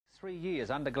3 years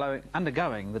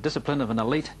undergoing the discipline of an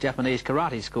elite Japanese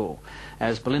karate school,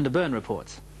 as Belinda Byrne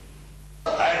reports.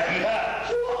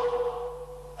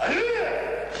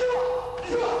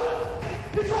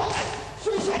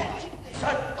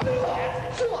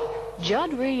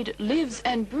 Judd Reid lives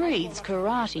and breathes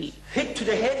karate. Hit to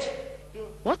the head.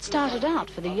 What started out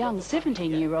for the young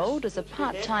 17-year-old as a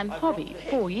part-time hobby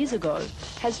 4 years ago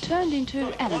has turned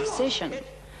into an obsession.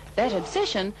 That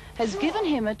obsession has given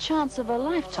him a chance of a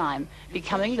lifetime,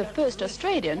 becoming the first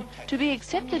Australian to be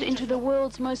accepted into the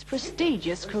world's most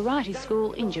prestigious karate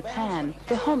school in Japan,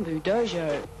 the Hombu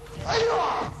Dojo.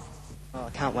 Oh, I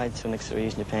can't wait until next 3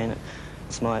 years in Japan.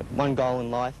 It's my one goal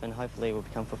in life, and hopefully it will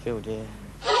become fulfilled, yeah.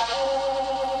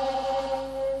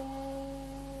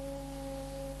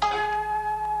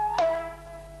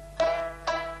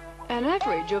 An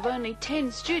average of only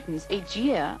 10 students each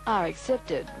year are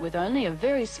accepted, with only a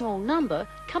very small number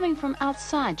coming from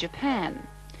outside Japan.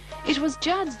 It was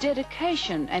Judd's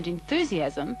dedication and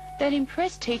enthusiasm that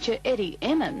impressed teacher Eddie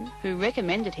Emin, who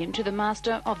recommended him to the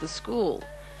master of the school.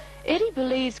 Eddie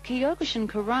believes Kyokushin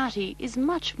Karate is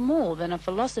much more than a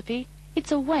philosophy,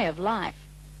 it's a way of life.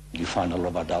 You find a lot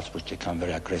of adults which become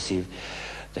very aggressive,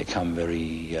 they become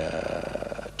very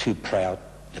too proud,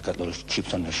 they've got little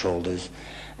chips on their shoulders,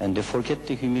 and they forget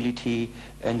the humility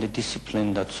and the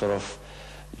discipline that sort of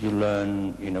you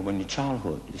learn, you know, when you're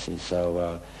childhood, you see.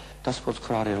 So that's what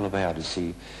karate is all about, you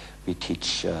see. We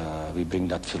teach, we bring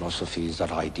that philosophies,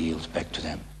 that ideals back to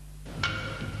them.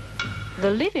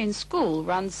 The live-in school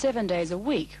runs 7 days a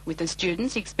week, with the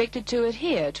students expected to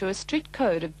adhere to a strict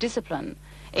code of discipline.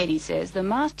 Eddie says the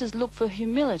masters look for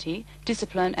humility,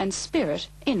 discipline and spirit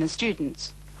in the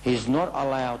students. He's not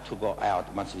allowed to go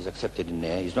out once he's accepted in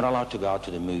there. He's not allowed to go out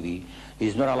to the movie.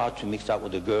 He's not allowed to mix up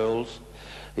with the girls.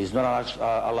 He's not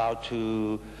allowed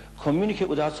to communicate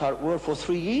with the outside world for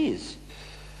 3 years.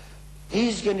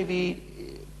 He's going to be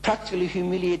practically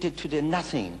humiliated to the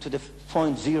nothing, to the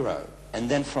point zero. And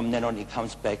then from then on he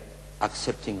comes back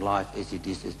accepting life as it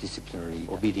is, as disciplinary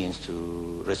obedience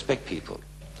to respect people.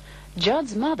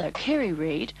 Judd's mother, Kerry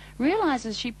Reid,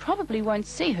 realises she probably won't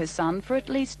see her son for at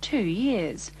least 2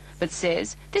 years, but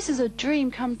says this is a dream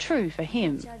come true for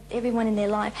him. Everyone in their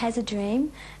life has a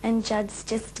dream, and Judd's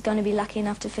just going to be lucky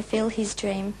enough to fulfil his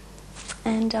dream.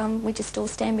 And we just all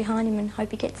stand behind him and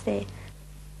hope he gets there.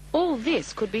 All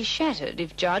this could be shattered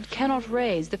if Judd cannot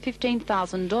raise the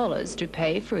 $15,000 to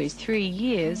pay for his 3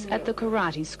 years at the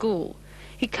karate school.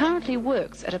 He currently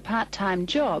works at a part-time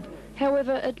job,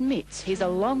 however admits he's a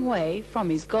long way from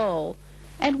his goal.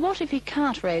 And what if he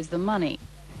can't raise the money?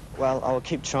 Well, I will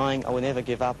keep trying. I will never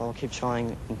give up. I will keep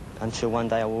trying until one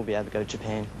day I will be able to go to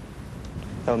Japan.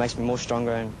 That will make me more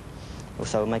stronger, and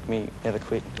also will make me never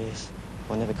quit, yes.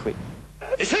 I'll never quit.